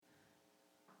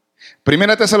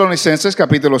Primera Tesalonicenses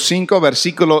capítulo 5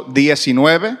 versículo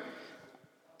 19,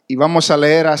 y vamos a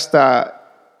leer hasta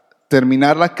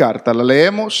terminar la carta. La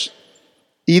leemos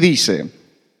y dice: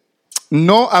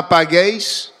 no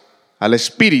apaguéis al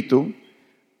espíritu,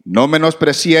 no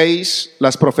menospreciéis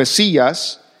las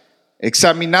profecías,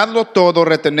 examinadlo todo,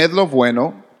 retened lo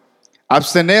bueno,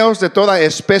 absteneos de toda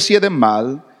especie de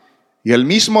mal, y el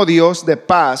mismo Dios de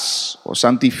paz os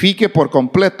santifique por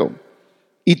completo,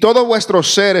 y todo vuestro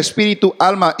ser, espíritu,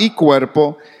 alma y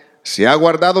cuerpo sea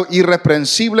guardado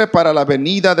irreprensible para la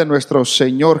venida de nuestro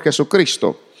Señor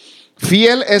Jesucristo.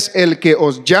 Fiel es el que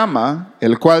os llama,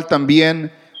 el cual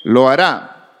también lo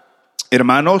hará.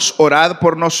 Hermanos, orad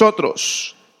por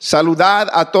nosotros. Saludad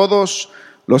a todos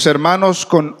los hermanos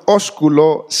con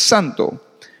ósculo santo.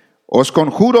 Os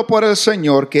conjuro por el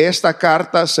Señor que esta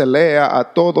carta se lea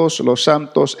a todos los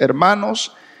santos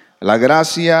hermanos. La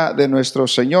gracia de nuestro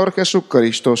Señor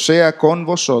Jesucristo sea con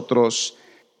vosotros.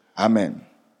 Amén.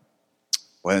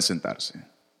 Pueden sentarse.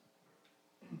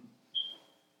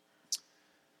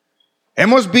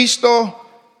 Hemos visto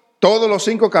todos los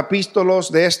 5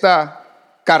 capítulos de esta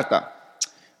carta.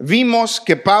 Vimos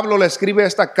que Pablo le escribe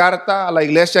esta carta a la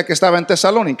iglesia que estaba en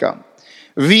Tesalónica.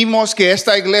 Vimos que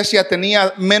esta iglesia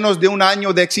tenía menos de un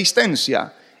año de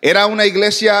existencia. Era una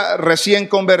iglesia recién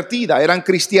convertida, eran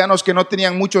cristianos que no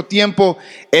tenían mucho tiempo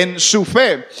en su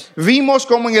fe. Vimos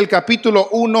como en el capítulo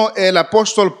 1 el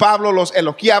apóstol Pablo los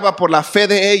elogiaba por la fe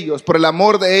de ellos, por el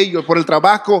amor de ellos, por el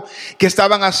trabajo que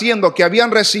estaban haciendo, que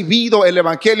habían recibido el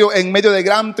evangelio en medio de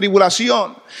gran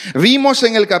tribulación. Vimos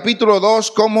en el capítulo 2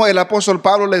 cómo el apóstol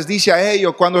Pablo les dice a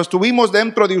ellos: cuando estuvimos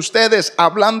dentro de ustedes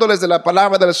hablándoles de la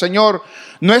palabra del Señor,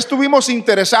 no estuvimos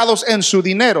interesados en su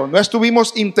dinero, no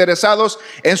estuvimos interesados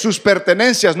en sus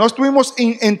pertenencias, no estuvimos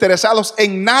interesados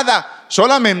en nada,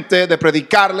 solamente de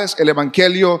predicarles el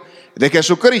evangelio de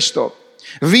Jesucristo.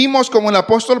 Vimos como el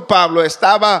apóstol Pablo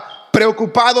estaba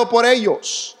preocupado por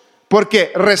ellos,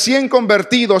 porque recién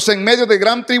convertidos en medio de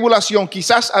gran tribulación,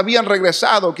 quizás habían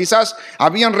regresado, quizás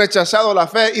habían rechazado la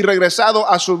fe y regresado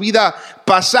a su vida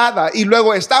pasada, y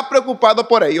luego está preocupado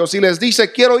por ellos y les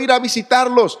dice: quiero ir a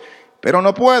visitarlos, pero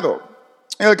no puedo.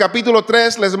 En el capítulo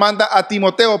 3 les manda a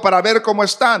Timoteo para ver cómo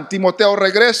están. Timoteo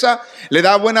regresa, le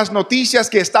da buenas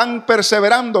noticias, que están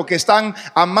perseverando, que están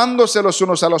amándose los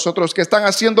unos a los otros, que están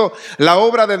haciendo la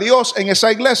obra de Dios en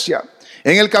esa iglesia.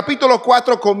 En el capítulo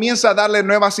 4 comienza a darle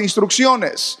nuevas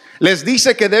instrucciones. Les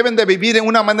dice que deben de vivir en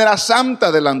una manera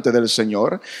santa delante del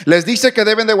Señor. Les dice que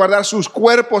deben de guardar sus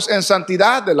cuerpos en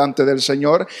santidad delante del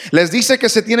Señor. Les dice que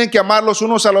se tienen que amar los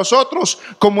unos a los otros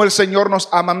como el Señor nos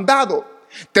ha mandado.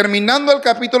 Terminando el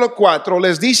capítulo 4,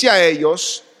 les dice a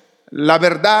ellos la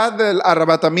verdad del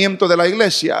arrebatamiento de la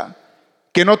iglesia,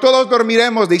 que no todos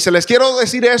dormiremos. Dice: les quiero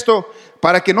decir esto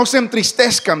para que no se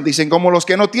entristezcan, dicen, como los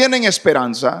que no tienen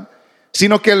esperanza,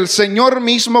 sino que el Señor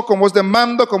mismo, con voz de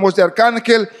mando, con voz de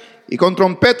arcángel y con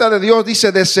trompeta de Dios,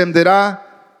 dice,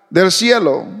 descenderá del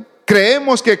cielo.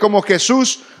 Creemos que como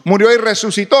Jesús murió y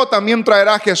resucitó, también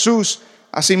traerá Jesús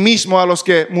a sí mismo a los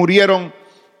que murieron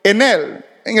en él.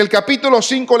 En el capítulo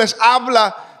 5 les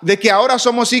habla de que ahora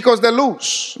somos hijos de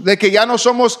luz, de que ya no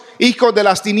somos hijos de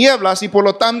las tinieblas, y por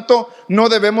lo tanto no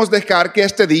debemos dejar que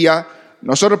este día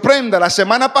nos sorprenda. La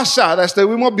semana pasada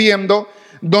estuvimos viendo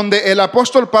donde el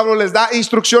apóstol Pablo les da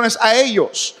instrucciones a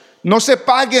ellos: no se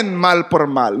paguen mal por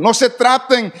mal, no se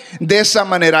traten de esa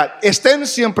manera, estén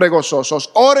siempre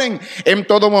gozosos, oren en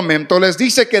todo momento. Les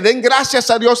dice que den gracias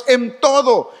a Dios en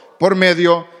todo por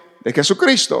medio de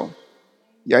Jesucristo.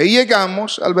 Y ahí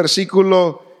llegamos al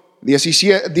versículo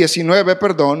 19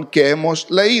 que hemos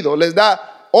leído. Les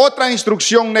da otra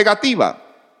instrucción negativa,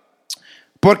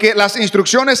 porque las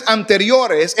instrucciones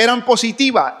anteriores eran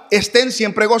positivas: estén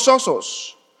siempre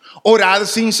gozosos, orad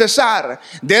sin cesar,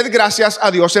 ded gracias a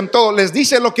Dios en todo. Les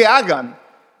dice lo que hagan,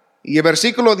 y el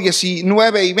versículo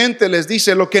 19 y 20 les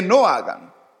dice lo que no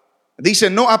hagan. Dice: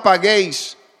 no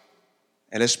apaguéis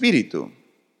el espíritu.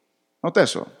 Nota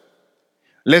eso.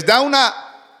 Les da una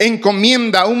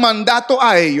encomienda, un mandato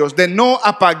a ellos de no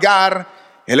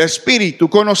apagar el espíritu.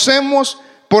 Conocemos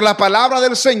por la palabra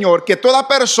del Señor que toda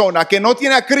persona que no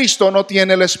tiene a Cristo no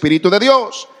tiene el Espíritu de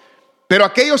Dios. Pero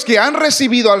aquellos que han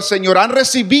recibido al Señor han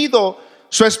recibido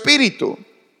su Espíritu.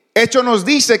 Hecho nos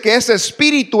dice que ese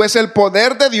Espíritu es el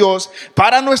poder de Dios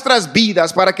para nuestras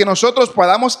vidas, para que nosotros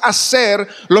podamos hacer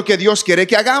lo que Dios quiere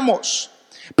que hagamos.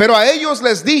 Pero a ellos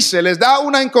les dice, les da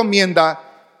una encomienda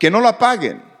que no la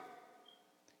apaguen,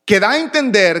 que da a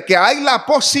entender que hay la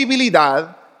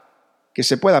posibilidad que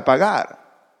se pueda apagar.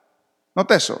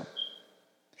 Note eso.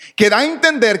 Que da a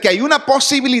entender que hay una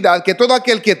posibilidad que todo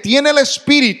aquel que tiene el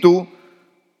Espíritu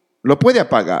lo puede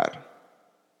apagar.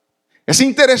 Es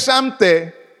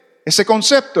interesante ese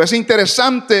concepto, es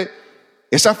interesante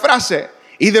esa frase.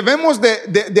 Y debemos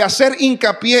de hacer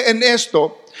hincapié en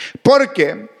esto,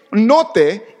 porque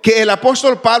note que el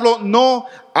apóstol Pablo no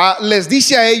les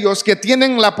dice a ellos que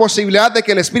tienen la posibilidad de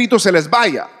que el Espíritu se les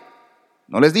vaya.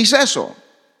 No les dice eso.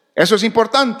 Eso es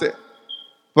importante,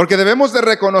 porque debemos de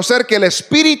reconocer que el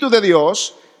Espíritu de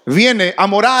Dios viene a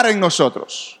morar en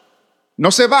nosotros.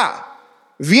 No se va,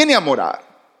 viene a morar,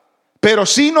 pero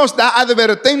sí nos da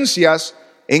advertencias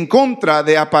en contra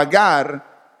de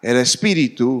apagar el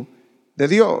Espíritu de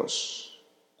Dios.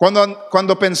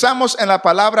 Cuando pensamos en la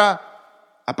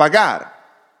palabra apagar,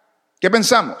 ¿qué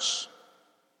pensamos?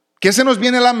 ¿Qué se nos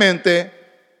viene a la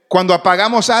mente cuando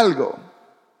apagamos algo?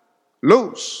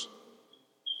 Luz.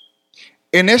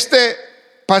 En este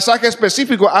pasaje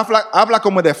específico habla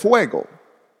como de fuego,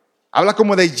 habla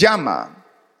como de llama.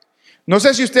 No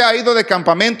sé si usted ha ido de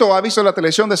campamento o ha visto la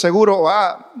televisión de seguro o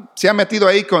se ha metido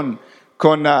ahí con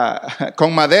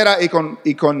madera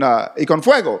y con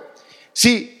fuego.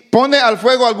 Si pone al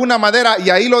fuego alguna madera y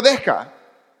ahí lo deja,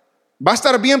 va a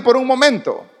estar bien por un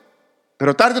momento,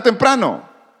 pero tarde o temprano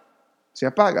se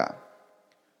apaga.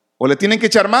 O le tienen que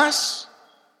echar más,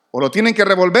 o lo tienen que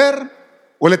revolver,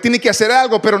 o le tienen que hacer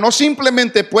algo, pero no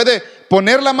simplemente puede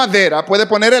poner la madera, puede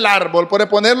poner el árbol, puede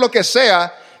poner lo que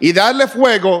sea y darle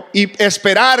fuego y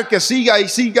esperar que siga y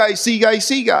siga y siga y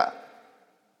siga.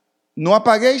 No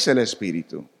apaguéis el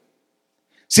Espíritu.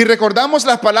 Si recordamos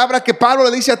las palabras que Pablo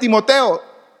le dice a Timoteo,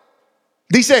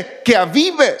 dice que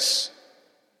avives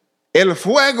el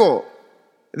fuego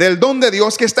del don de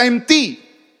Dios que está en ti.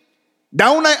 Da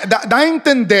a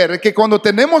entender que cuando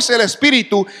tenemos el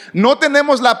Espíritu, no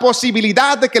tenemos la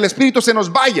posibilidad de que el Espíritu se nos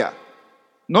vaya.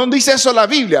 No dice eso la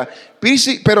Biblia,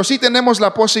 pero sí tenemos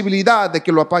la posibilidad de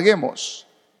que lo apaguemos.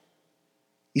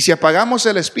 Y si apagamos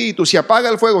el Espíritu, si apaga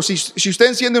el fuego, si usted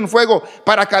enciende un fuego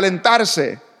para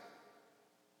calentarse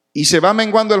y se va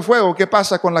menguando el fuego, ¿qué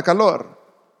pasa con la calor?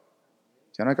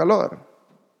 Ya no hay calor,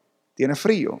 tiene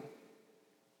frío.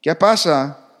 ¿Qué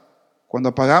pasa cuando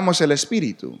apagamos el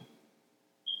Espíritu?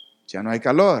 Ya no hay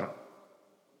calor,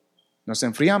 nos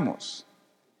enfriamos.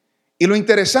 Y lo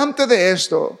interesante de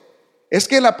esto es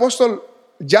que el apóstol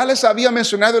ya les había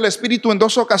mencionado el Espíritu en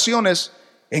 2 ocasiones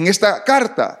en esta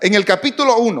carta. En el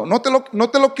capítulo 1,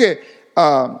 note lo que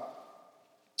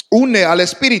une al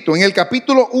Espíritu. En el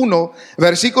capítulo 1,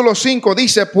 versículo 5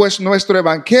 dice: pues nuestro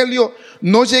evangelio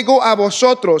no llegó a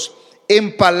vosotros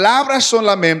en palabras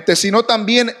solamente, sino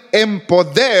también en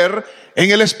poder, en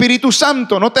el Espíritu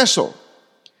Santo. Note eso.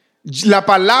 La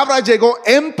palabra llegó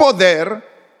en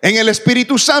poder en el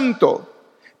Espíritu Santo.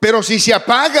 Pero si se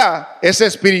apaga ese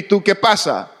Espíritu, ¿qué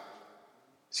pasa?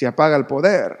 Se apaga el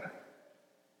poder.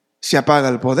 Se apaga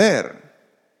el poder.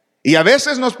 Y a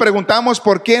veces nos preguntamos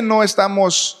por qué no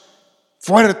estamos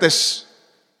fuertes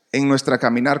en nuestra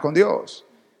caminar con Dios.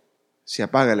 Se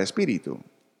apaga el Espíritu.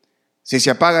 Si se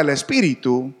apaga el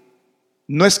Espíritu,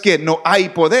 no es que no hay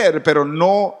poder, pero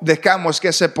no dejamos que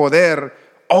ese poder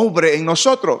obre en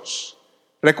nosotros.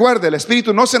 Recuerde, el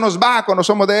Espíritu no se nos va cuando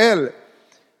somos de Él,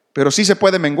 pero sí se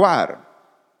puede menguar.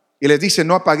 Y les dice: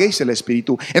 no apaguéis el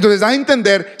Espíritu. Entonces da a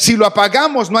entender, si lo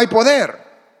apagamos no hay poder.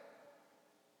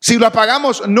 Si lo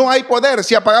apagamos no hay poder.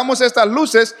 Si apagamos estas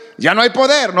luces ya no hay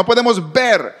poder, no podemos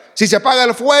ver. Si se apaga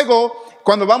el fuego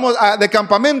cuando vamos de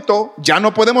campamento, ya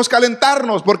no podemos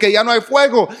calentarnos porque ya no hay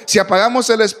fuego. Si apagamos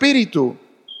el Espíritu,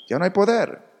 ya no hay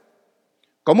poder.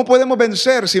 ¿Cómo podemos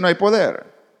vencer si no hay poder?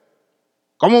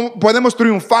 ¿Cómo podemos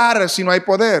triunfar si no hay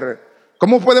poder?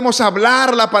 ¿Cómo podemos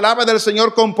hablar la palabra del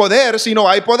Señor con poder si no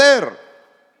hay poder?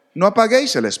 No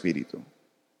apaguéis el Espíritu.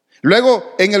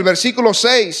 Luego en el versículo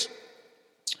 6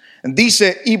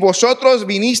 dice: y vosotros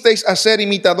vinisteis a ser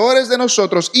imitadores de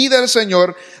nosotros y del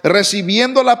Señor,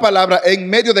 recibiendo la palabra en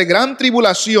medio de gran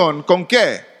tribulación. ¿Con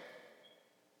qué?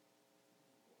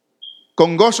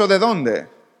 ¿Con gozo de dónde?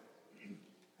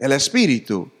 El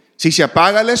Espíritu. Si se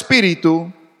apaga el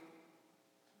Espíritu,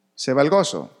 se va el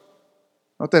gozo.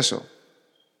 Note eso.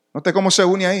 Note cómo se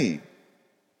une ahí.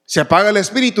 Si apaga el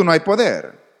Espíritu, no hay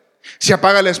poder. Si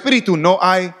apaga el Espíritu, no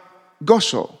hay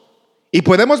gozo. Y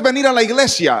podemos venir a la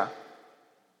iglesia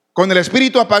con el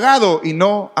Espíritu apagado y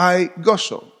no hay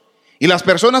gozo. Y las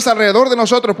personas alrededor de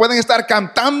nosotros pueden estar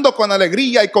cantando con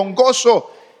alegría y con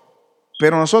gozo,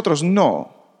 pero nosotros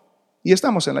no. Y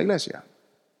estamos en la iglesia.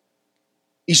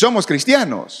 Y somos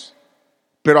cristianos,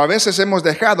 pero a veces hemos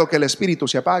dejado que el Espíritu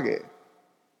se apague.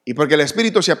 Y porque el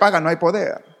Espíritu se apaga, no hay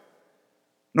poder.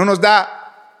 No nos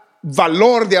da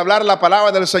valor de hablar la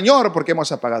palabra del Señor porque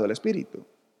hemos apagado el Espíritu.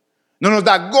 No nos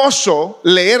da gozo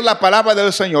leer la palabra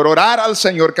del Señor, orar al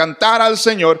Señor, cantar al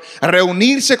Señor,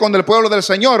 reunirse con el pueblo del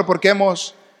Señor, porque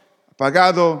hemos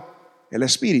apagado el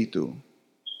espíritu.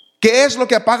 ¿Qué es lo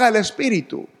que apaga el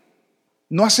espíritu?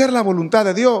 No hacer la voluntad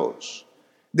de Dios,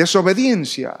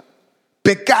 desobediencia,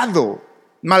 pecado,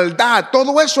 maldad,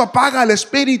 todo eso apaga el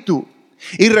espíritu.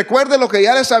 Y recuerde lo que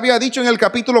ya les había dicho en el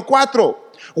capítulo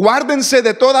 4, guárdense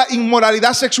de toda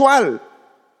inmoralidad sexual.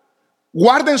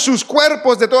 Guarden sus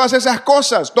cuerpos de todas esas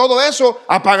cosas. Todo eso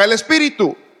apaga el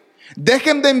espíritu.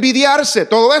 Dejen de envidiarse.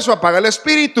 Todo eso apaga el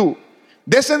espíritu.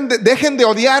 Dejen de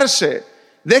odiarse.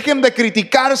 Dejen de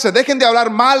criticarse. Dejen de hablar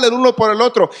mal el uno por el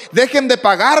otro. Dejen de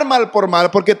pagar mal por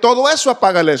mal, porque todo eso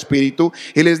apaga el espíritu.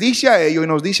 Y les dice a ellos y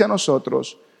nos dice a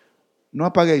nosotros: no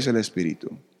apaguéis el espíritu.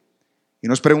 Y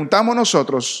nos preguntamos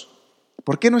nosotros: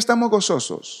 ¿por qué no estamos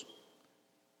gozosos?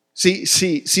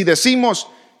 Si decimos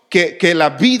que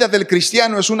la vida del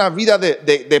cristiano es una vida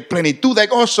de plenitud, de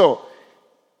gozo,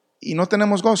 y no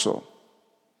tenemos gozo,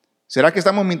 ¿será que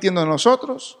estamos mintiendo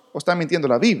nosotros o está mintiendo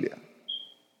la Biblia?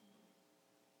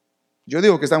 Yo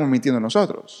digo que estamos mintiendo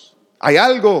nosotros. Hay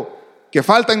algo que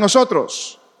falta en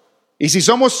nosotros. Y si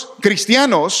somos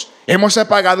cristianos, hemos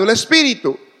apagado el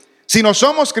espíritu. Si no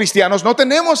somos cristianos, no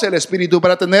tenemos el espíritu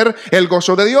para tener el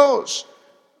gozo de Dios.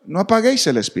 No apaguéis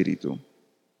el espíritu.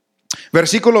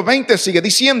 Versículo 20 sigue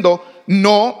diciendo: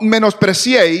 no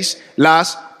menospreciéis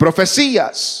las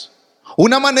profecías.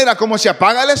 Una manera como se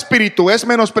apaga el espíritu es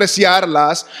menospreciar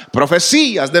las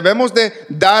profecías. Debemos de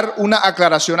dar una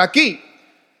aclaración aquí.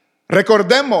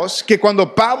 Recordemos que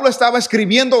cuando Pablo estaba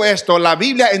escribiendo esto, la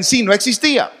Biblia en sí no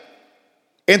existía.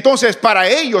 Entonces, para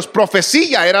ellos,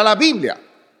 profecía era la Biblia.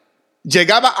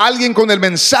 Llegaba alguien con el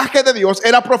mensaje de Dios,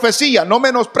 era profecía. No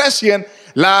menosprecien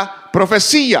la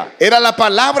profecía. Era la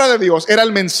palabra de Dios, era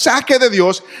el mensaje de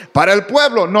Dios para el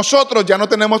pueblo. Nosotros ya no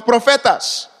tenemos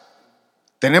profetas.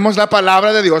 Tenemos la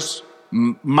palabra de Dios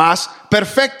más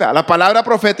perfecta. La palabra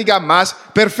profética más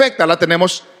perfecta la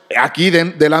tenemos aquí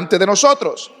delante de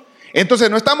nosotros. Entonces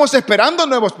no estamos esperando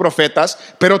nuevos profetas,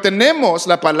 pero tenemos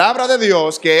la palabra de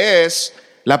Dios, que es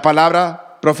la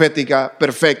palabra profética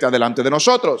perfecta delante de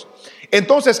nosotros.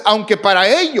 Entonces, aunque para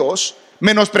ellos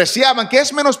menospreciaban, ¿qué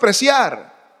es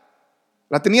menospreciar?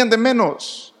 La tenían de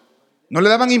menos, no le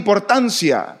daban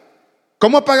importancia.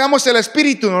 ¿Cómo apagamos el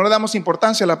espíritu? No le damos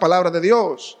importancia a la palabra de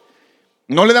Dios.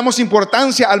 No le damos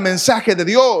importancia al mensaje de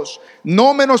Dios.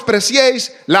 No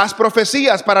menospreciéis las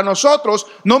profecías. Para nosotros,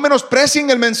 no menosprecien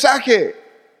el mensaje.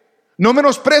 No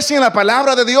menosprecien la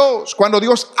palabra de Dios. Cuando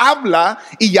Dios habla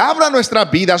y habla nuestras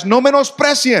vidas, no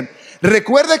menosprecien.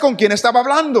 Recuerde con quién estaba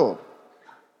hablando.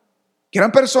 Que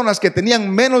eran personas que tenían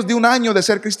menos de un año de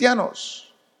ser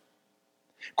cristianos.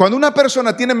 Cuando una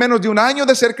persona tiene menos de un año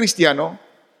de ser cristiano,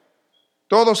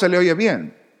 todo se le oye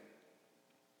bien.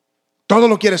 Todo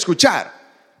lo quiere escuchar.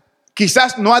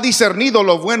 Quizás no ha discernido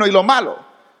lo bueno y lo malo,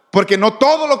 porque no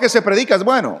todo lo que se predica es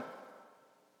bueno.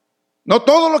 No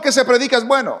todo lo que se predica es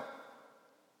bueno.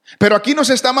 Pero aquí nos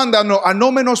está mandando a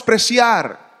no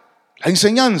menospreciar la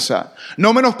enseñanza,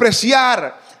 no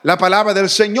menospreciar la palabra del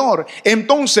Señor.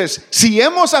 Entonces, si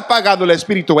hemos apagado el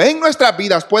espíritu en nuestras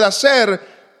vidas, puede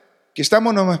ser que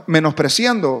estamos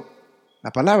menospreciando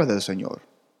la palabra del Señor.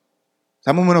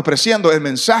 Estamos menospreciando el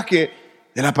mensaje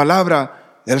de la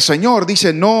palabra del Señor.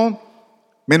 Dice: no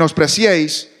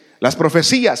menospreciéis las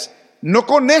profecías. No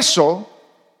con eso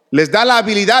les da la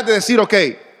habilidad de decir: ok,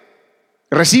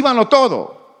 recíbanlo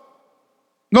todo.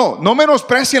 No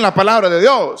menosprecien la palabra de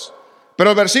Dios.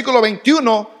 Pero el versículo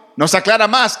 21 nos aclara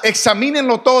más: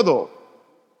 examínenlo todo.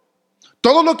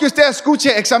 Todo lo que usted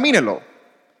escuche, examínelo.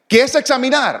 ¿Qué es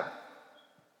examinar?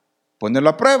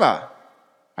 Ponerlo a prueba,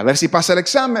 a ver si pasa el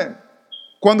examen.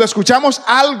 Cuando escuchamos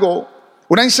algo,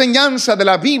 una enseñanza de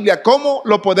la Biblia, ¿cómo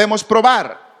lo podemos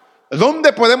probar?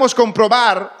 ¿Dónde podemos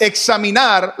comprobar,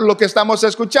 examinar lo que estamos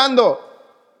escuchando?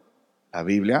 La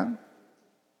Biblia.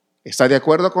 ¿Está de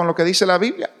acuerdo con lo que dice la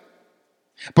Biblia?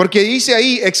 Porque dice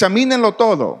ahí: examínenlo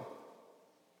todo.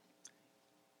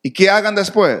 ¿Y qué hagan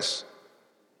después?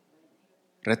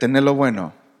 Retener lo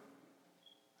bueno.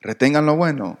 Retengan lo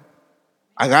bueno.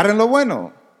 Agarren lo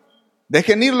bueno.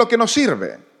 Dejen ir lo que no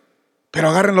sirve, pero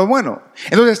agarren lo bueno.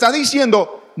 Entonces está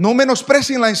diciendo: no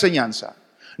menosprecien la enseñanza,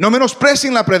 no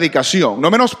menosprecien la predicación,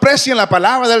 no menosprecien la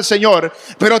palabra del Señor,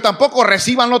 pero tampoco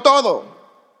recíbanlo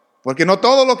todo, porque no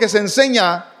todo lo que se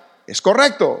enseña es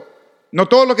correcto, no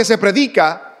todo lo que se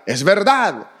predica es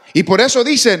verdad. Y por eso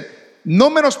dicen: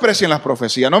 no menosprecien las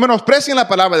profecías, no menosprecien la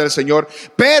palabra del Señor,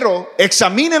 pero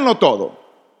examínenlo todo.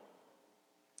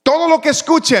 Todo lo que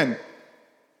escuchen,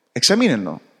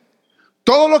 examínenlo.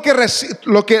 Todo lo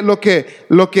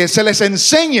que se les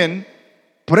enseñen,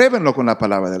 pruébenlo con la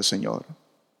palabra del Señor.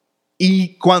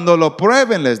 Y cuando lo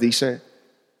prueben, les dice,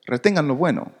 retengan lo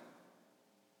bueno.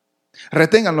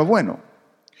 Retengan lo bueno.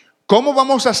 ¿Cómo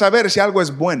vamos a saber si algo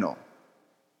es bueno?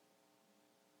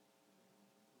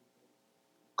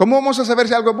 ¿Cómo vamos a saber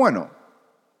si algo es bueno?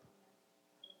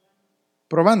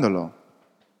 Probándolo.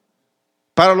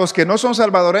 Para los que no son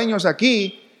salvadoreños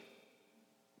aquí,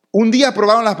 un día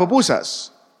probaron las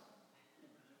pupusas.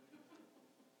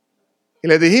 Y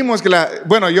les dijimos que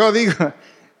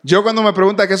yo cuando me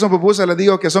preguntan qué son pupusas, les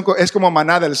digo que es como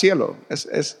maná del cielo.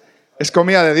 Es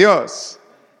comida de Dios.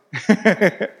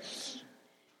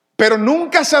 Pero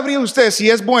nunca sabría usted si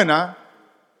es buena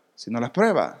si no las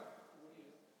prueba.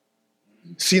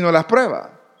 Si no las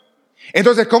prueba.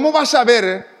 Entonces, ¿cómo va a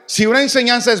saber si una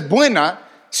enseñanza es buena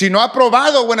si no ha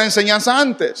probado buena enseñanza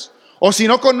antes? O si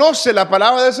no conoce la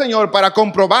palabra del Señor para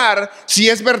comprobar si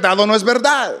es verdad o no es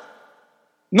verdad.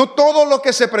 No todo lo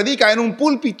que se predica en un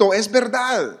púlpito es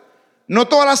verdad. No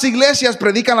todas las iglesias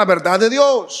predican la verdad de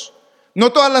Dios.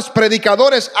 No todos los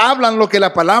predicadores hablan lo que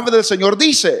la palabra del Señor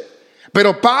dice.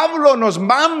 Pero Pablo nos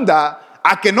manda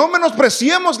a que no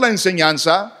menospreciemos la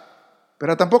enseñanza,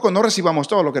 pero tampoco no recibamos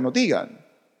todo lo que nos digan.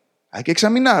 Hay que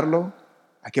examinarlo,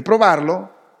 hay que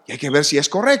probarlo y hay que ver si es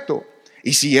correcto.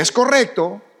 Y si es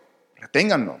correcto,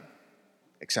 reténganlo.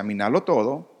 Examinarlo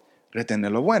todo,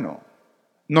 retener lo bueno.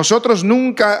 Nosotros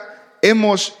nunca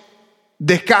hemos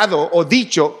dejado o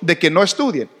dicho de que no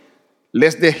estudien.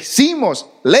 Les decimos,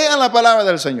 lean la palabra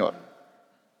del Señor,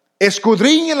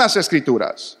 escudriñen las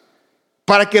escrituras,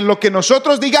 para que lo que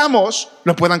nosotros digamos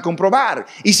lo puedan comprobar.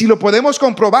 Y si lo podemos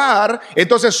comprobar,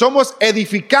 entonces somos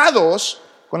edificados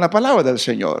con la palabra del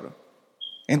Señor.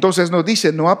 Entonces nos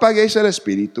dice, no apaguéis el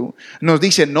espíritu. Nos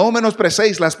dice, no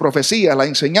menosprecéis las profecías, la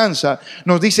enseñanza.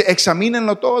 Nos dice,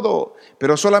 examínenlo todo,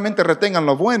 pero solamente retengan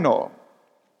lo bueno.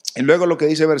 Y luego lo que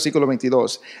dice el versículo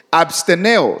 22,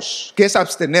 absteneos. ¿Qué es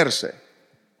abstenerse?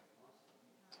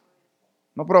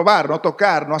 No probar, no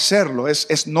tocar, no hacerlo,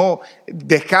 es no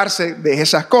dejarse de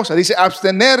esas cosas. Dice,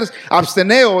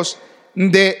 absteneos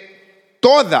de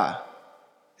toda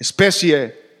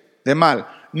especie de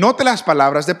mal. Note las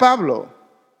palabras de Pablo.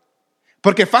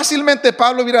 Porque fácilmente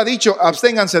Pablo hubiera dicho,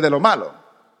 absténganse de lo malo.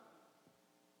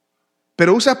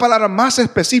 Pero usa palabras más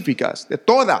específicas, de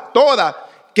toda.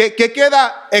 ¿Qué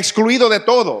queda excluido de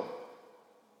todo?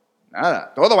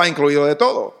 Nada, todo va incluido de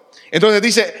todo. Entonces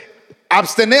dice,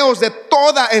 absteneos de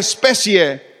toda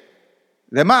especie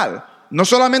de mal. No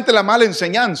solamente la mala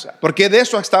enseñanza, porque de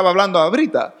eso estaba hablando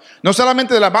ahorita. No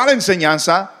solamente de la mala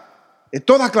enseñanza, de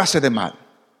toda clase de mal.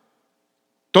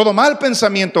 Todo mal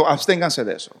pensamiento, absténganse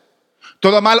de eso.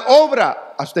 Toda mal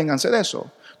obra, absténganse de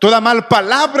eso. Toda mal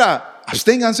palabra,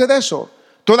 absténganse de eso.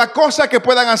 Toda cosa que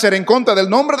puedan hacer en contra del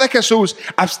nombre de Jesús,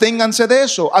 absténganse de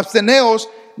eso. Absteneos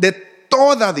de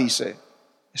toda, dice,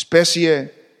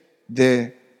 especie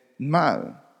de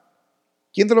mal.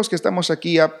 ¿Quién de los que estamos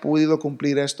aquí ha podido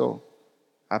cumplir esto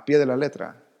a pie de la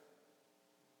letra?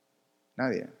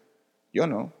 Nadie. Yo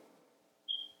no.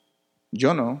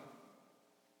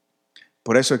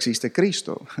 Por eso existe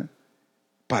Cristo.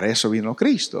 Para eso vino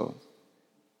Cristo.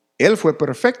 Él fue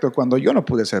perfecto cuando yo no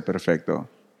pude ser perfecto.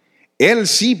 Él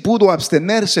sí pudo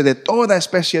abstenerse de toda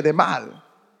especie de mal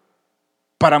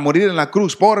para morir en la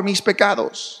cruz por mis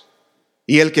pecados.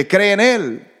 Y el que cree en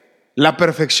Él, la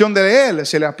perfección de Él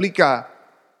se le aplica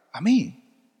a mí.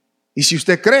 Y si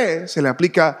usted cree, se le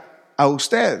aplica a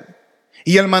usted.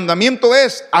 Y el mandamiento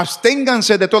es,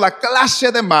 absténganse de toda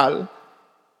clase de mal.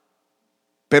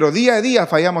 Pero día a día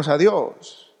fallamos a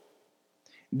Dios.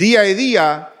 Día a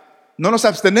día no nos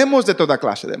abstenemos de toda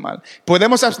clase de mal.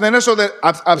 Podemos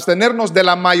abstenernos de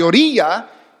la mayoría,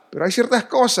 pero hay ciertas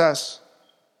cosas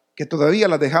que todavía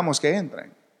las dejamos que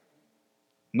entren.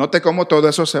 Note cómo todo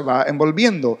eso se va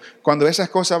envolviendo. Cuando esas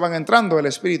cosas van entrando, el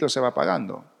espíritu se va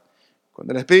apagando.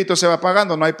 Cuando el espíritu se va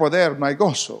apagando, no hay poder, no hay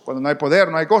gozo. Cuando no hay poder,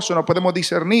 no hay gozo. No podemos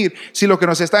discernir si lo que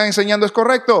nos están enseñando es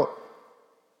correcto.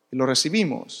 Y lo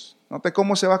recibimos. Note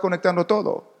cómo se va conectando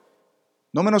todo.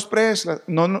 No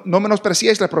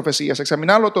menospreciéis las profecías,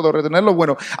 examinarlo todo, retener lo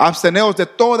bueno, absteneos de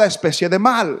toda especie de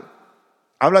mal.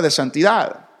 Habla de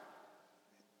santidad.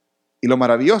 Y lo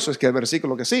maravilloso es que el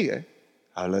versículo que sigue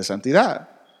habla de santidad.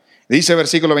 Dice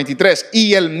versículo 23,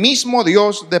 y el mismo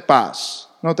Dios de paz.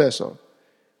 Note eso.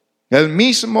 El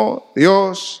mismo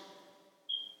Dios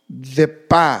de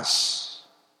paz.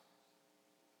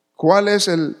 ¿Cuál es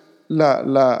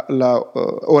la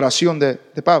oración de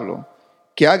Pablo?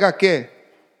 Que haga ¿qué?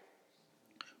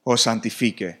 O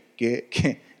santifique,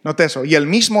 que Note eso. Y el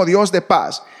mismo Dios de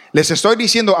paz. Les estoy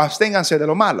diciendo, absténganse de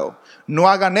lo malo. No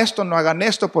hagan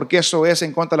esto, porque eso es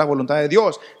en contra de la voluntad de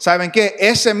Dios. ¿Saben qué?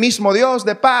 Ese mismo Dios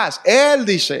de paz, Él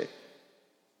dice,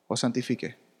 os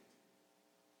santifique.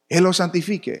 Él os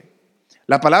santifique.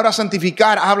 La palabra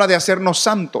santificar habla de hacernos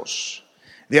santos,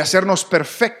 de hacernos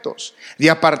perfectos, de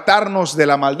apartarnos de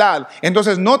la maldad.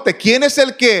 Entonces note, ¿quién es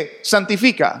el que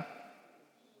santifica?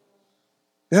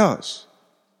 Dios.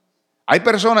 Hay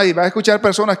personas, y va a escuchar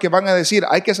personas que van a decir,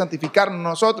 hay que santificarnos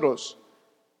nosotros.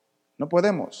 No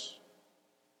podemos.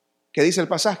 ¿Qué dice el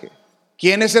pasaje?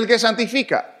 ¿Quién es el que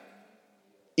santifica?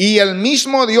 Y el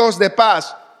mismo Dios de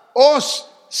paz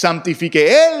os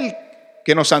santifique. Él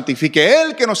que nos santifique,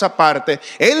 Él que nos aparte,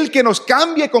 Él que nos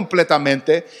cambie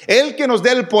completamente, Él que nos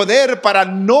dé el poder para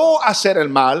no hacer el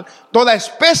mal, toda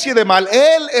especie de mal.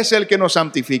 Él es el que nos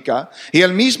santifica. Y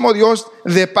el mismo Dios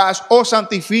de paz os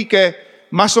santifique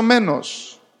más o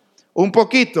menos, un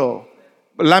poquito,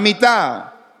 la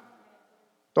mitad,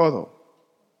 todo.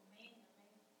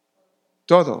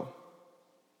 Todo.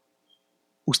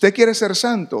 Usted quiere ser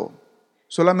santo,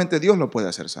 solamente Dios lo puede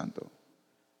hacer santo.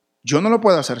 Yo no lo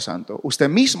puedo hacer santo. Usted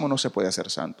mismo no se puede hacer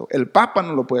santo. El Papa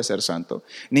no lo puede hacer santo.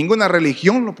 Ninguna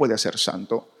religión lo puede hacer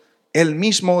santo. El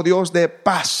mismo Dios de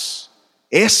paz,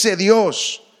 ese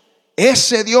Dios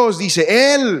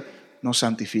dice, Él nos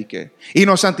santifique. Y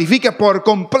nos santifique por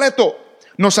completo.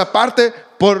 Nos aparte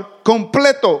por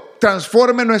completo.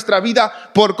 Transforme nuestra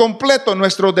vida por completo.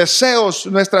 Nuestros deseos,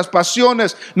 nuestras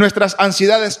pasiones, nuestras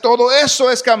ansiedades, todo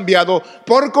eso es cambiado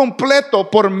por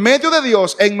completo por medio de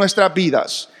Dios en nuestras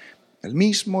vidas. El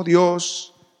mismo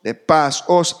Dios de paz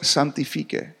os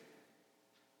santifique.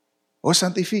 Os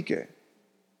santifique.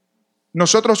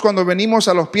 Nosotros cuando venimos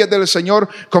a los pies del Señor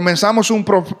comenzamos un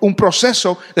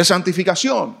proceso de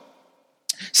santificación.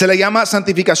 Se le llama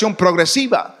santificación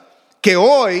progresiva. Que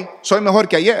hoy soy mejor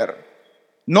que ayer.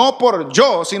 No por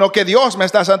yo, sino que Dios me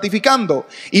está santificando.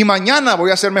 Y mañana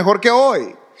voy a ser mejor que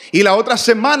hoy. Y la otra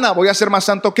semana voy a ser más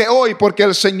santo que hoy, porque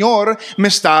el Señor me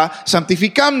está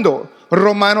santificando.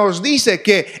 Romanos dice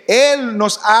que Él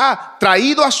nos ha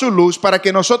traído a su luz para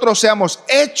que nosotros seamos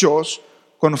hechos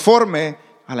conforme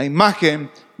a la imagen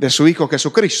de su Hijo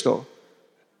Jesucristo.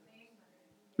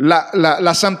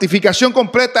 La santificación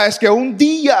completa es que un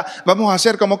día vamos a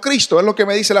ser como Cristo, es lo que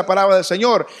me dice la palabra del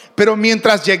Señor. Pero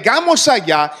mientras llegamos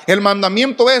allá, el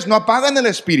mandamiento es: no apaguen el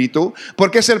espíritu,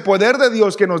 porque es el poder de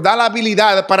Dios que nos da la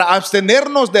habilidad para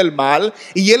abstenernos del mal,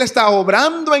 y Él está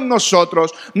obrando en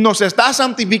nosotros, nos está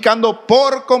santificando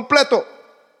por completo.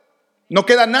 No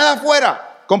queda nada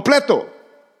fuera, completo.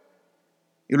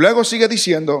 Y luego sigue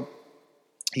diciendo: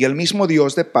 y el mismo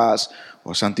Dios de paz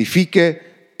os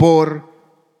santifique por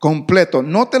completo.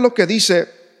 Note lo que dice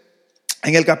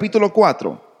en el capítulo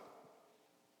 4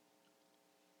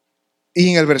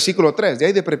 y en el versículo 3, de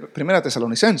ahí de Primera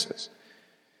Tesalonicenses.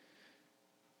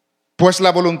 Pues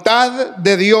la voluntad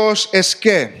de Dios es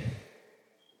que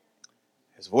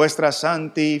es vuestra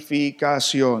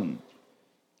santificación,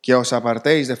 que os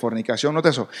apartéis de fornicación. Note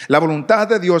eso. La voluntad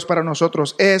de Dios para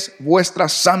nosotros es vuestra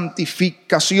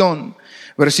santificación.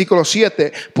 Versículo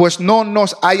 7, pues no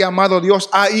nos ha llamado Dios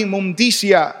a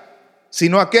inmundicia,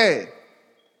 sino a ¿qué?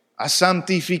 A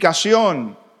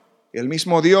santificación. El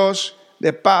mismo Dios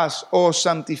de paz os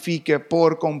santifique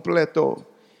por completo.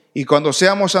 Y cuando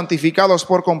seamos santificados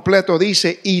por completo,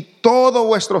 dice, y todo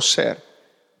vuestro ser,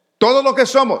 todo lo que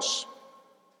somos,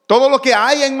 todo lo que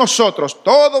hay en nosotros,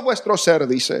 todo vuestro ser,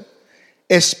 dice,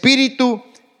 espíritu,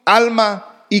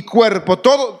 alma y cuerpo,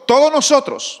 todo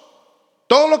nosotros.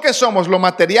 Todo lo que somos, lo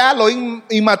material, lo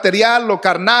inmaterial, lo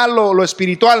carnal, lo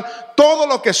espiritual, todo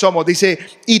lo que somos, dice,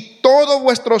 y todo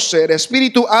vuestro ser,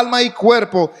 espíritu, alma y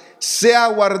cuerpo, sea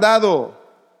guardado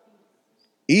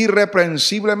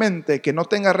irreprensiblemente, que no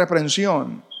tenga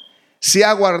reprensión,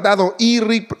 sea guardado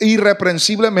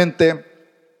irreprensiblemente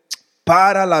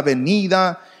para la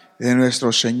venida de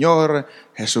nuestro Señor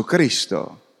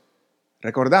Jesucristo.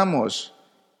 Recordamos,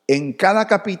 en cada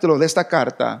capítulo de esta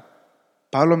carta,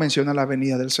 Pablo menciona la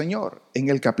venida del Señor. En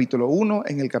el capítulo 1,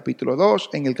 en el capítulo 2,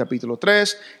 en el capítulo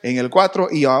 3, en el 4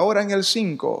 y ahora en el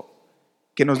 5,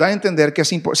 que nos da a entender que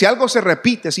si algo se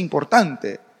repite es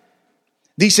importante.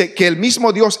 Dice que el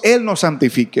mismo Dios, Él nos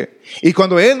santifique. Y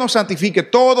cuando Él nos santifique,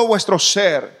 todo vuestro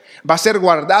ser va a ser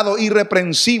guardado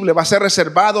irreprensible, va a ser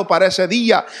reservado para ese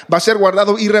día, va a ser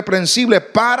guardado irreprensible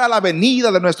para la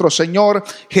venida de nuestro Señor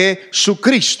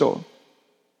Jesucristo.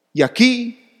 Y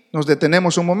aquí nos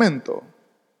detenemos un momento.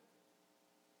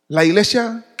 La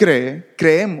iglesia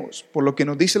creemos, por lo que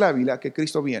nos dice la Biblia, que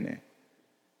Cristo viene.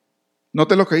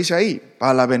 Note lo que dice ahí,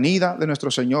 para la venida de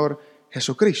nuestro Señor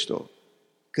Jesucristo.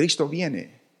 Cristo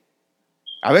viene.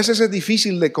 A veces es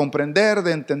difícil de comprender,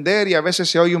 de entender, y a veces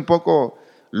se oye un poco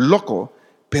loco,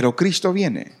 pero Cristo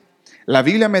viene. La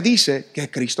Biblia me dice que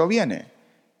Cristo viene.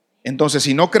 Entonces,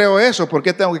 si no creo eso, ¿por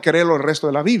qué tengo que creer el resto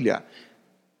de la Biblia?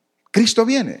 Cristo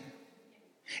viene.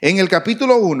 En el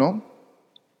capítulo 1,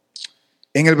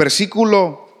 en el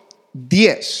versículo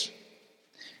 10,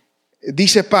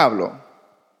 dice Pablo: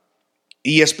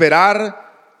 y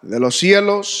esperar de los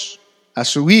cielos a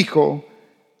su Hijo,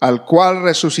 al cual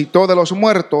resucitó de los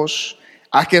muertos,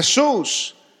 a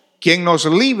Jesús, quien nos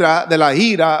libra de la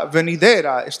ira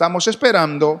venidera. Estamos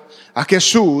esperando a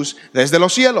Jesús desde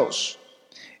los cielos.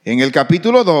 En el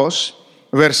capítulo 2,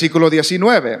 versículo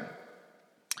 19.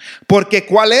 Porque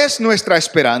 ¿cuál es nuestra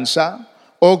esperanza,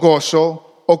 o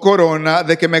gozo, o corona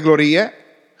de que me gloríe?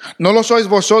 ¿No lo sois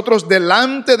vosotros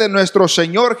delante de nuestro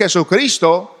Señor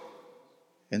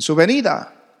Jesucristo en su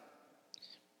venida?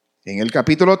 En el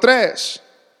capítulo 3,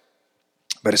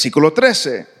 versículo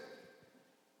 13.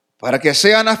 Para que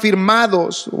sean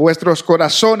afirmados vuestros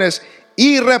corazones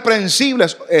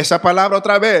irreprensibles, esa palabra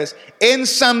otra vez, en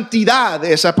santidad,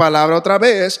 esa palabra otra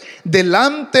vez,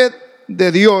 delante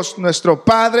de Dios nuestro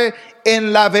Padre,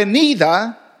 en la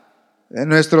venida de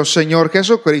nuestro Señor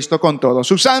Jesucristo con todos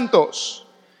sus santos.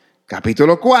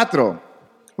 Capítulo 4,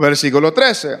 versículo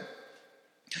 13.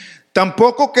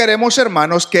 Tampoco queremos,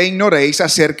 hermanos, que ignoréis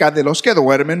acerca de los que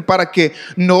duermen, para que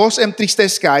no os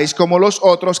entristezcáis como los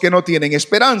otros que no tienen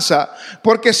esperanza.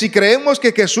 Porque si creemos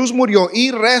que Jesús murió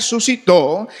y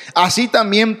resucitó, así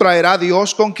también traerá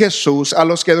Dios con Jesús a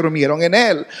los que durmieron en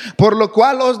él. Por lo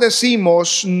cual nos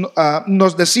decimos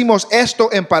esto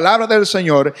en palabra del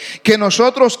Señor, que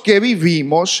nosotros que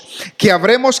vivimos, que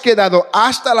habremos quedado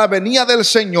hasta la venida del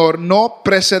Señor, no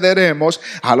precederemos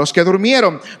a los que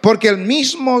durmieron. Porque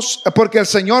el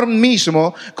Señor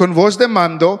mismo, con voz de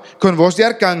mando, con voz de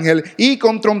arcángel y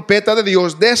con trompeta de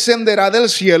Dios, descenderá del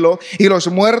cielo, y los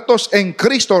muertos en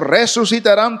Cristo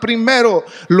resucitarán primero.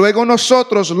 Luego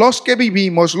nosotros, los que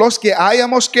vivimos, los que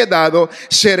hayamos quedado,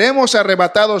 seremos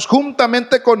arrebatados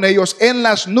juntamente con ellos en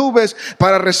las nubes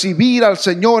para recibir al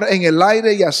Señor en el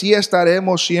aire, y así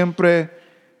estaremos siempre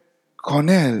con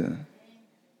Él.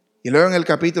 Y luego en el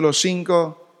capítulo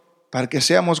 5, para que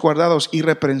seamos guardados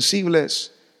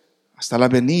irreprensibles hasta la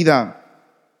venida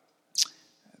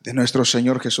de nuestro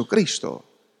Señor Jesucristo.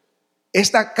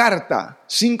 Esta carta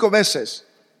 5 veces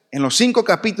en los 5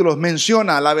 capítulos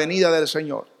menciona la venida del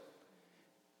Señor,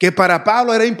 que para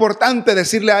Pablo era importante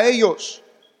decirle a ellos,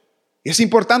 y es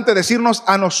importante decirnos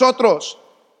a nosotros,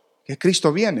 que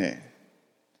Cristo viene,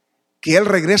 que Él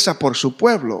regresa por su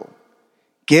pueblo,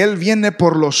 que Él viene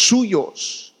por los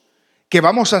suyos, que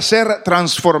vamos a ser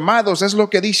transformados, es lo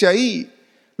que dice ahí.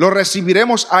 Lo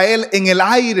recibiremos a Él en el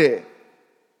aire.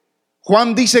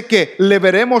 Juan dice que le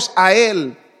veremos a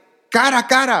Él cara a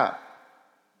cara,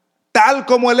 tal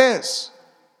como Él es.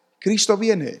 Cristo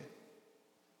viene.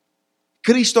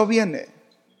 Cristo viene.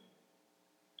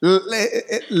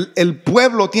 El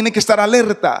pueblo tiene que estar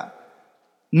alerta.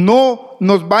 No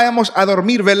nos vayamos a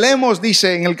dormir. Velemos,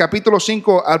 dice en el capítulo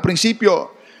 5 al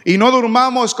principio, y no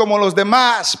durmamos como los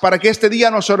demás para que este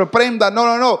día nos sorprenda.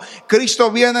 No.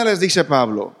 Cristo viene, les dice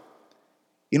Pablo.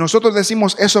 Y nosotros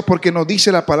decimos eso porque nos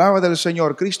dice la palabra del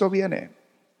Señor. Cristo viene.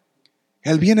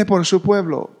 Él viene por su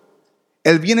pueblo.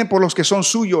 Él viene por los que son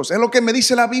suyos. Es lo que me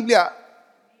dice la Biblia.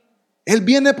 Él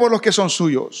viene por los que son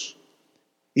suyos.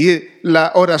 Y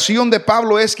la oración de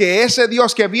Pablo es que ese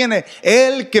Dios que viene,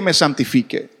 Él que me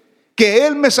santifique. Que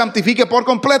Él me santifique por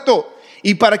completo.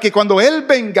 Y para que cuando Él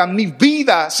venga, mi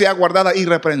vida sea guardada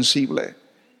irreprensible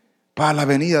para la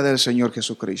venida del Señor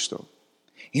Jesucristo.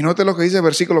 Y note lo que dice el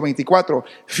versículo 24.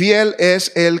 Fiel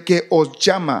es el que os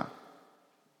llama.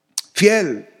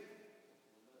 Fiel.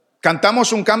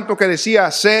 Cantamos un canto que decía: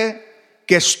 sé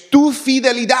que es tu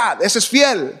fidelidad. Ese es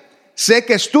fiel. Sé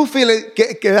que es tu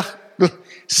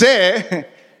sé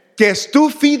que es tu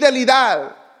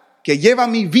fidelidad que lleva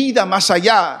mi vida más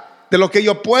allá de lo que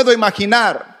yo puedo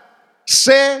imaginar.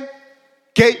 Sé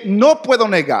que no puedo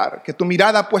negar que tu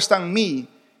mirada puesta en mí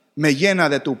me llena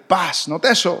de tu paz. Note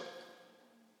eso.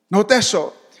 Note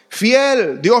eso.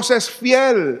 Fiel. Dios es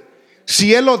fiel.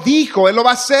 Si Él lo dijo, Él lo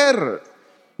va a hacer.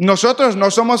 Nosotros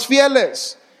no somos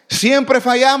fieles. Siempre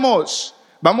fallamos.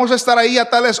 Vamos a estar ahí a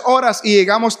tales horas y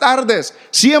llegamos tardes.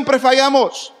 Siempre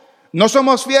fallamos. No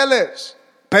somos fieles.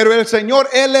 Pero el Señor,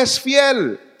 Él es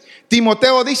fiel.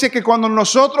 Timoteo dice que cuando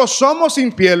nosotros somos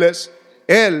infieles,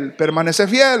 Él permanece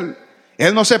fiel.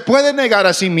 Él no se puede negar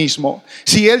a sí mismo.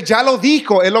 Si Él ya lo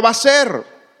dijo, Él lo va a hacer.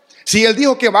 Si Él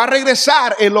dijo que va a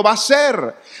regresar, Él lo va a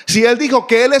hacer. Si Él dijo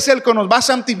que Él es el que nos va a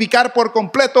santificar por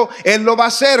completo, Él lo va a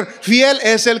hacer. Fiel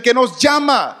es el que nos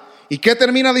llama. ¿Y qué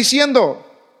termina diciendo?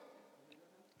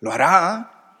 lo hará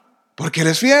porque Él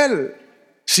es fiel.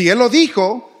 Si Él lo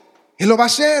dijo, Él lo va a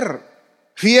hacer.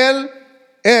 Fiel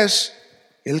es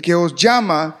el que os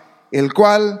llama, el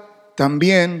cual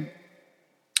también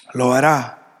lo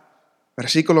hará.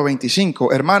 Versículo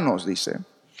 25, hermanos, dice,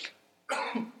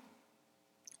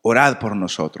 orad por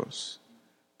nosotros.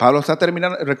 Pablo está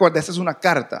terminando, recuerda, esta es una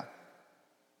carta.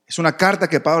 Es una carta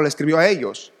que Pablo le escribió a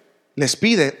ellos. Les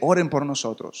pide, oren por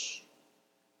nosotros.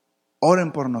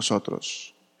 Oren por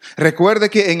nosotros. Recuerde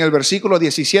que en el versículo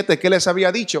 17, ¿qué les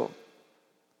había dicho?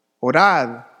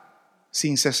 Orad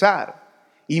sin cesar.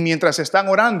 Y mientras están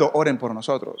orando, oren por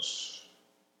nosotros.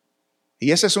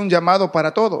 Y ese es un llamado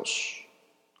para todos.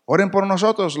 Oren por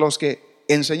nosotros los que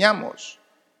enseñamos.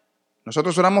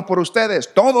 Nosotros oramos por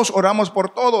ustedes. Todos oramos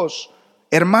por todos.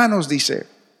 Hermanos, dice,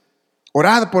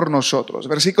 orad por nosotros.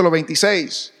 Versículo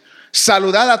 26.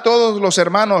 Saludad a todos los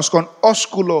hermanos con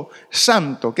ósculo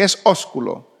santo. ¿Qué es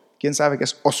ósculo? ¿Quién sabe qué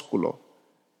es ósculo?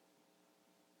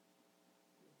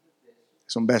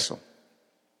 Es un beso.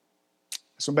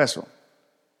 Es un beso.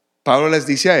 Pablo les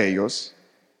dice a ellos,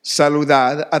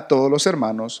 saludad a todos los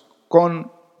hermanos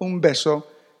con un beso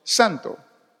santo.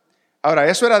 Ahora,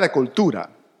 eso era de cultura.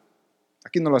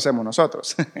 Aquí no lo hacemos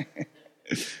nosotros.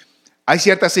 Hay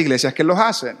ciertas iglesias que lo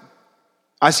hacen.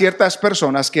 Hay ciertas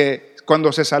personas que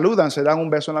cuando se saludan se dan un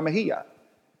beso en la mejilla.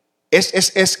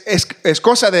 Es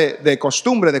cosa de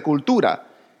costumbre, de cultura.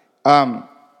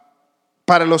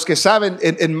 Para los que saben,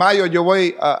 en mayo yo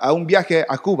voy a un viaje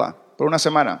a Cuba por una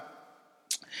semana.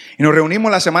 Y nos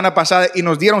reunimos la semana pasada y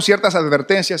nos dieron ciertas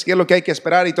advertencias, qué es lo que hay que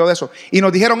esperar y todo eso. Y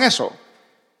nos dijeron eso,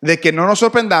 de que no nos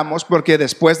sorprendamos porque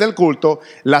después del culto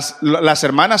las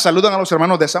hermanas saludan a los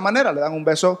hermanos de esa manera, le dan un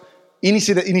beso y ni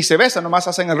se besan, nomás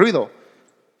hacen el ruido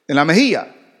en la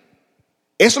mejilla.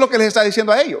 Eso es lo que les está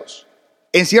diciendo a ellos.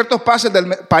 En ciertos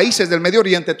países del Medio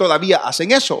Oriente todavía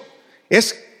hacen eso.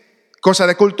 Es cosa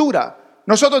de cultura.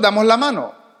 Nosotros damos la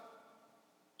mano.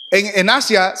 En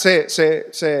Asia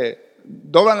se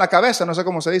doblan la cabeza, no sé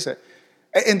cómo se dice.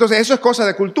 Entonces eso es cosa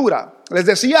de cultura. Les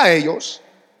decía a ellos,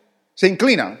 se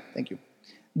inclinan. Thank you.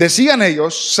 Decían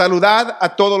ellos, saludad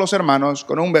a todos los hermanos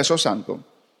con un beso santo.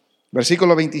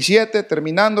 Versículo 27,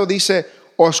 terminando, dice,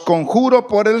 os conjuro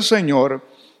por el Señor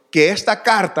que esta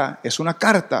carta, es una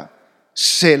carta,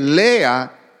 se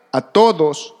lea a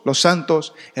todos los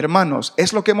santos hermanos.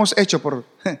 Es lo que hemos hecho por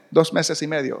 2 meses y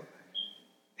medio.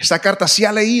 Esta carta se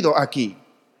ha leído aquí.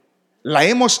 La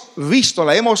hemos visto,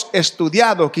 la hemos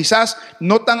estudiado, quizás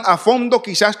no tan a fondo,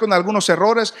 quizás con algunos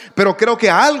errores, pero creo que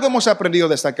algo hemos aprendido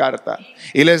de esta carta.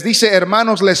 Y les dice,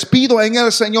 hermanos, les pido en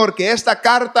el Señor que esta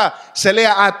carta se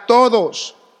lea a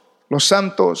todos los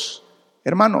santos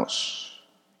hermanos.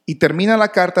 Y termina la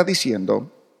carta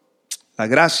diciendo, la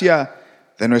gracia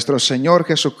de nuestro Señor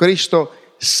Jesucristo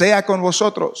sea con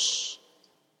vosotros.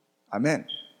 Amén.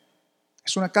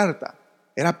 Es una carta,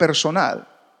 era personal.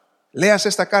 Leas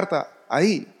esta carta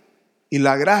ahí. Y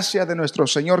la gracia de nuestro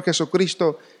Señor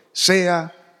Jesucristo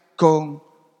sea con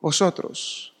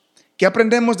vosotros. ¿Qué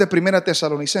aprendemos de 1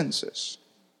 Tesalonicenses?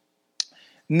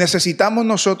 Necesitamos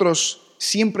nosotros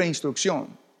siempre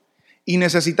instrucción. Y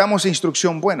necesitamos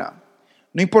instrucción buena.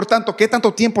 No importando qué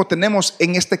tanto tiempo tenemos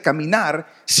en este caminar,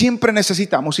 siempre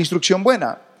necesitamos instrucción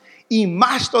buena. Y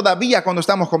más todavía cuando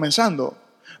estamos comenzando.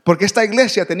 Porque esta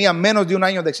iglesia tenía menos de 1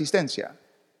 año de existencia.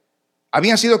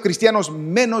 Habían sido cristianos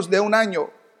menos de 1 año.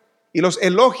 Y los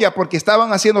elogia porque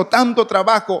estaban haciendo tanto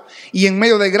trabajo. Y en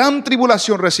medio de gran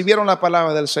tribulación recibieron la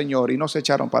palabra del Señor y no se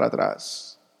echaron para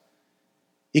atrás.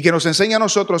 Y que nos enseña a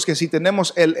nosotros que si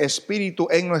tenemos el Espíritu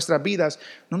en nuestras vidas,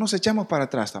 no nos echamos para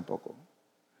atrás tampoco.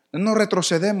 No nos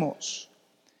retrocedemos.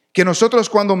 Que nosotros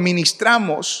cuando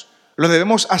ministramos, lo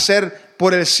debemos hacer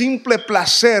por el simple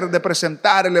placer de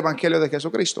presentar el Evangelio de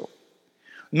Jesucristo.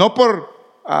 No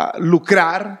por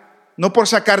lucrar, no por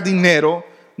sacar dinero,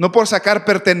 no por sacar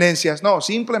pertenencias, no,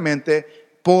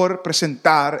 simplemente por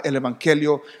presentar el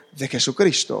Evangelio de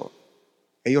Jesucristo.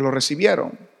 Ellos lo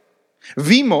recibieron.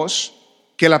 Vimos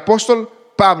que el apóstol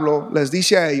Pablo les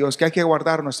dice a ellos que hay que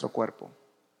guardar nuestro cuerpo.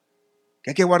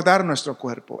 Que hay que guardar nuestro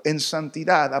cuerpo en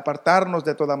santidad, apartarnos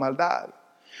de toda maldad.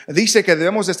 Dice que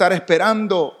debemos de estar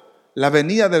esperando la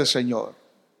venida del Señor,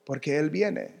 porque Él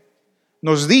viene.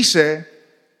 Nos dice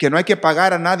que no hay que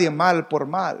pagar a nadie mal por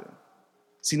mal,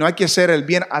 sino hay que hacer el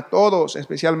bien a todos,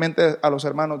 especialmente a los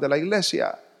hermanos de la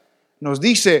iglesia. Nos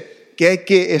dice que hay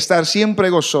que estar siempre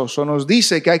gozoso, nos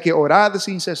dice que hay que orar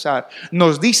sin cesar,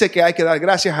 nos dice que hay que dar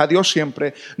gracias a Dios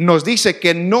siempre, nos dice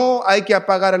que no hay que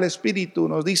apagar el espíritu,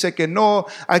 nos dice que no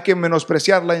hay que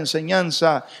menospreciar la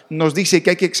enseñanza, nos dice que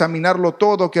hay que examinarlo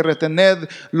todo, que retener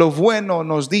lo bueno,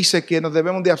 nos dice que nos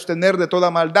debemos de abstener de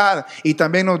toda maldad, y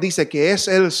también nos dice que es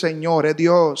el Señor, es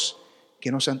Dios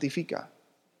que nos santifica.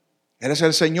 Él es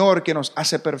el Señor que nos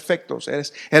hace perfectos,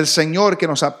 es el Señor que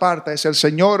nos aparta, es el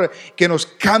Señor que nos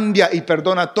cambia y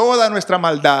perdona toda nuestra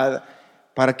maldad,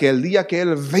 para que el día que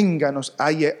Él venga nos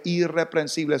halle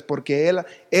irreprensibles, porque Él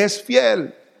es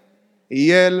fiel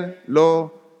y Él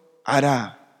lo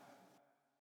hará.